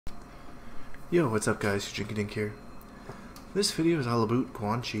Yo, what's up guys, Shujinkydink here. This video is all about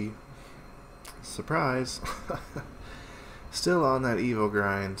Quan Chi. Surprise! Still on that Evo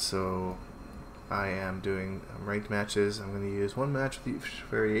grind, so I am doing ranked matches. I'm going to use one match with each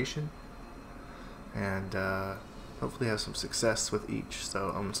variation and hopefully have some success with each. So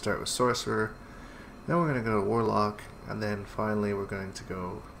I'm going to start with Sorcerer, then we're going to go to Warlock, and then finally we're going to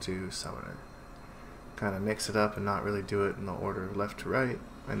go to Summoner. Kind of mix it up and not really do it in the order left to right.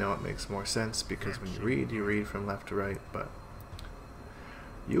 I know it makes more sense because when you read from left to right, but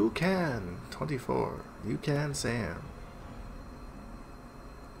you can 24. You can Sam.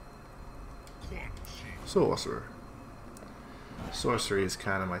 Sorcerer. Sorcery is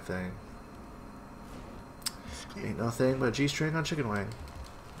kind of my thing. Ain't no thing but a G-string on chicken wing.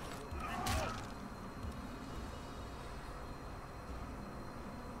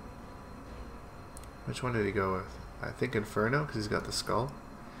 Which one did he go with? I think Inferno, because he's got the skull.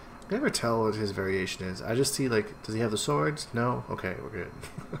 I can never tell what his variation is. I just see, like, does he have the swords? No? Okay, we're good.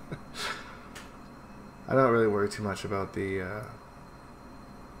 I don't really worry too much about the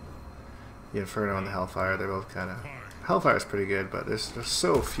Inferno and the Hellfire. They're both kind of... Hellfire's pretty good, but there's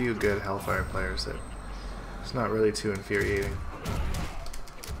so few good Hellfire players that it's not really too infuriating.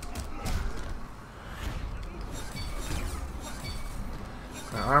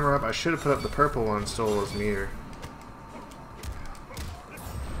 My armor up. I should have put up the purple one and stole his meter.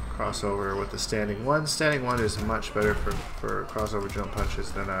 Crossover with the standing one. Standing one is much better for crossover jump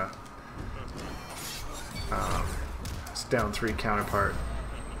punches than a down 3 counterpart.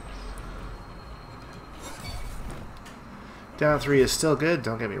 Down 3 is still good,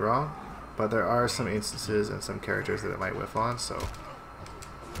 don't get me wrong, but there are some instances and some characters that it might whiff on, so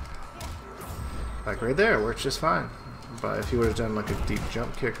like right there, works just fine. But if you would have done like a deep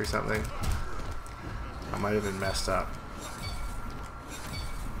jump kick or something, I might have been messed up.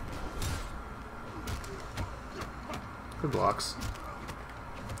 Good blocks.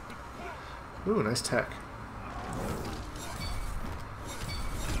 Ooh, nice tech.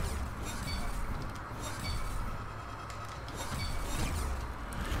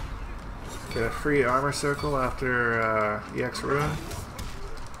 Get a free armor circle after EX Ruin.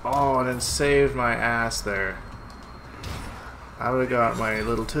 Oh, and then saved my ass there. I would have got my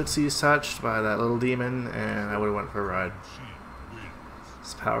little tootsies touched by that little demon, and I would have went for a ride.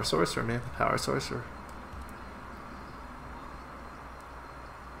 It's Power Sorcerer, man. Power Sorcerer.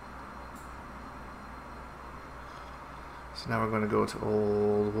 So now we're going to go to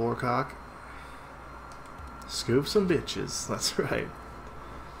old Warcock. Scoop some bitches. That's right.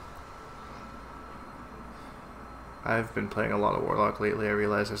 I've been playing a lot of Warlock lately. I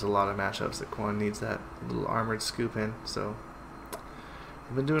realize there's a lot of matchups that Quan needs that little armored scoop in, so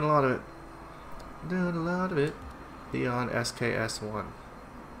I've been doing a lot of it. Doing a lot of it. Leon SKS1.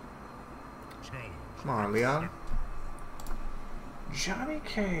 Come on, Leon. Johnny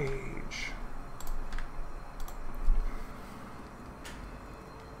Cage.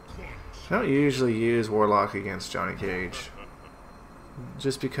 I don't usually use Warlock against Johnny Cage,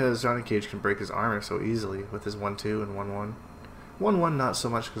 just because Johnny Cage can break his armor so easily with his 1-2 and 1-1. 1-1 not so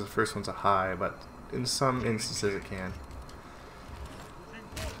much because the first one's a high, but in some instances it can.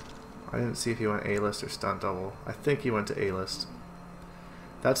 I didn't see if he went A-list or stunt double. I think he went to A-list.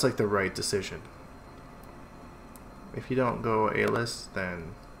 That's like the right decision. If you don't go A-list,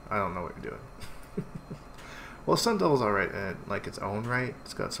 then I don't know what you're doing. Well, stunt double's alright in like its own right.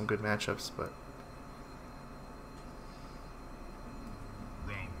 It's got some good matchups, but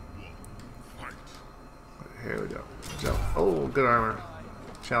here we go. Jump. Oh, good armor.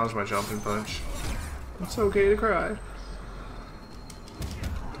 Challenge my jumping punch. It's okay to cry.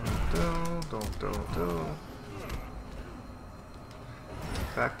 Don't.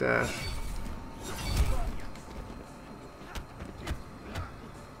 Backdash.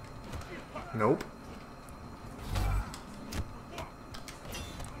 Nope.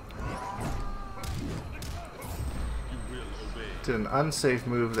 Did an unsafe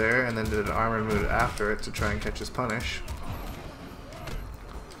move there, and then did an armor move after it to try and catch his punish.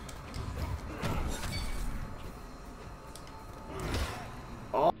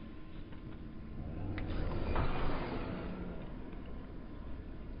 Oh,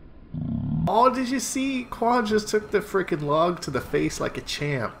 oh, did you see? Quan just took the freaking log to the face like a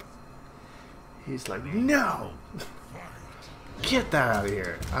champ. He's like, no! Get that out of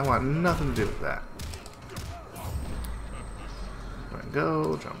here. I want nothing to do with that.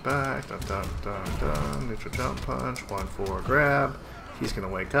 Go, jump back, dun, neutral jump punch, 1-4 grab. He's gonna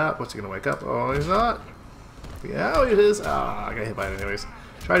wake up. What's he gonna wake up? Oh, he's not. Yeah, oh, it is. Ah, I got hit by it anyways.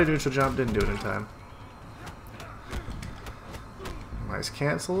 Tried to neutral jump, didn't do it in time. Nice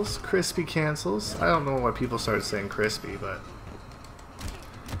cancels. Crispy cancels. I don't know why people started saying crispy, but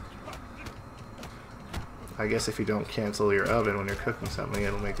I guess if you don't cancel your oven when you're cooking something,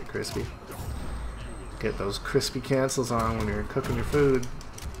 it'll make it crispy. Get those crispy cancels on when you're cooking your food.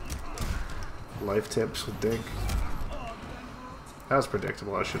 Life tips with Dink. That was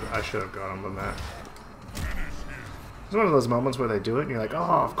predictable. I should have got him on that. It's one of those moments where they do it and you're like, oh,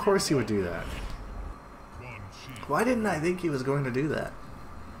 of course he would do that. Why didn't I think he was going to do that?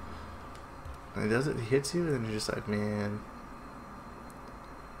 And he does it, he hits you, and then you're just like, man,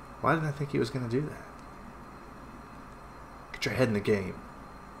 why didn't I think he was going to do that? Get your head in the game.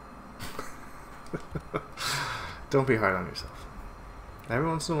 Don't be hard on yourself. Every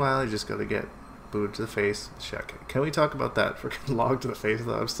once in a while, you just got to get booed to the face. Check. Can we talk about that freaking log to the face,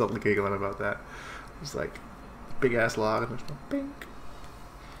 though? I'm still giggling about that. It's like big ass log, and there's no pink.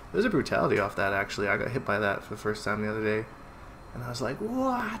 There's a brutality off that, actually. I got hit by that for the first time the other day. And I was like,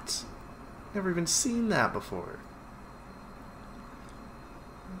 what? Never even seen that before.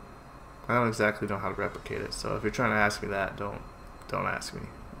 I don't exactly know how to replicate it, so if you're trying to ask me that, don't ask me.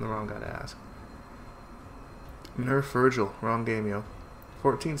 I'm the wrong guy to ask. Nerf Virgil. Wrong game, yo.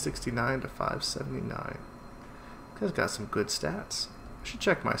 1469 to 579. You guys got some good stats. I should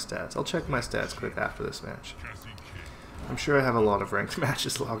check my stats. I'll check my stats quick after this match. I'm sure I have a lot of ranked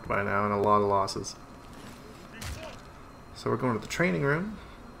matches logged by now and a lot of losses. So we're going to the training room,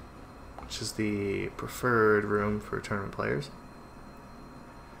 which is the preferred room for tournament players.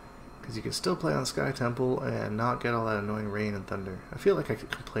 Because you can still play on Sky Temple and not get all that annoying rain and thunder. I feel like I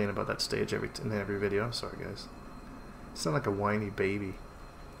could complain about that stage in every video. I'm sorry, guys. I sound like a whiny baby.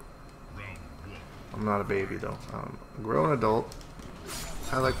 I'm not a baby, though. I'm a grown adult.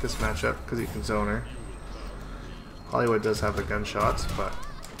 I like this matchup because you can zone her. Hollywood does have the gunshots, but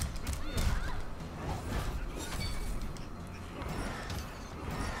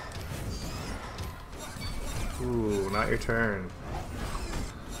ooh, not your turn.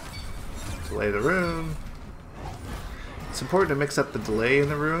 Delay the rune. It's important to mix up the delay in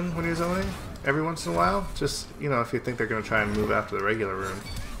the rune when you're zoning every once in a while. Just, you know, if you think they're going to try and move after the regular rune.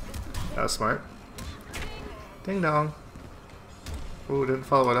 That was smart. Ding dong. Ooh, didn't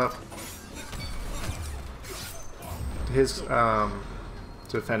follow it up. His, to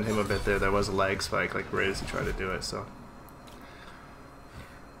offend him a bit there was a lag spike, like right as he tried to do it, so.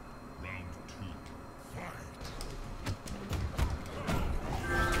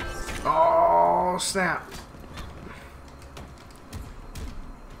 Oh, snap!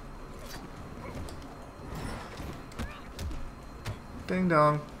 Ding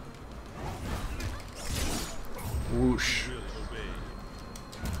dong. Whoosh.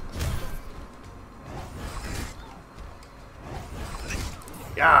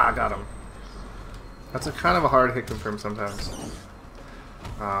 Yeah, I got him. That's a kind of a hard hit confirm sometimes.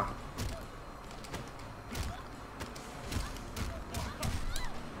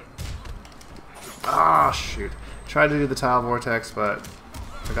 Ah, shoot. Tried to do the tile vortex, but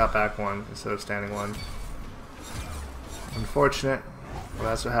I got back one instead of standing one. Unfortunate. Well,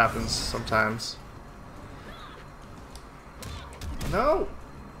 that's what happens sometimes. No!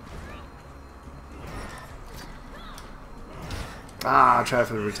 Ah, I tried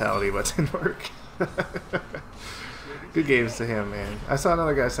for the brutality, but it didn't work. Good games to him, man. I saw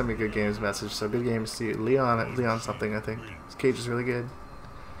another guy send me good games message, so good games to you. Leon something, I think. His cage is really good.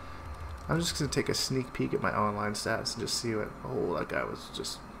 I'm just going to take a sneak peek at my online stats and just see what... Oh, that guy was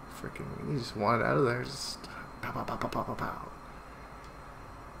just freaking... He just wanted out of there. Just... Pow, pow, pow, pow, pow, pow, pow.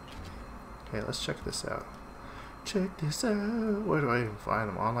 Okay, let's check this out. Check this out. Where do I even find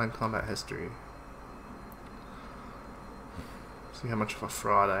them? Online combat history. See how much of a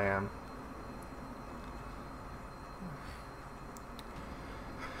fraud I am.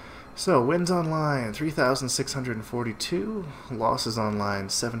 So, wins online, 3,642. Losses online,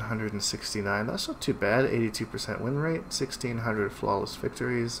 769. That's not too bad. 82% win rate, 1,600 flawless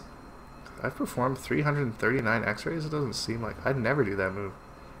victories. I've performed 339 x-rays. It doesn't seem like... I'd never do that move.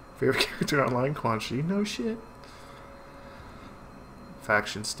 Favorite character online, Quan Chi. No shit.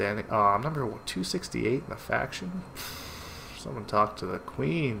 Faction standing... Oh, I'm number 268 in the faction. Someone talk to the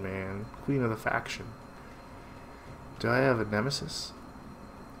queen, man. Queen of the faction. Do I have a nemesis?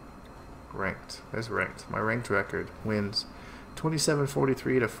 Ranked. There's ranked. My ranked record. Wins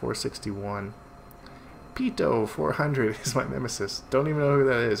 2743 to 461. Pito 400 is my nemesis. Don't even know who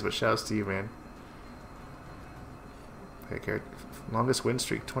that is, but shouts to you, man. Okay, longest win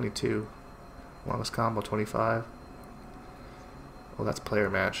streak 22. Longest combo 25. Oh, that's player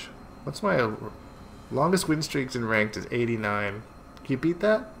match. What's my longest win streaks in ranked is 89. Can you beat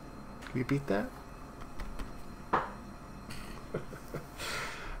that? Can you beat that?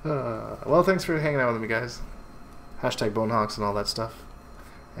 Well, thanks for hanging out with me, guys. Hashtag Bonehawks and all that stuff.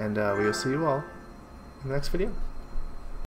 And we will see you all in the next video.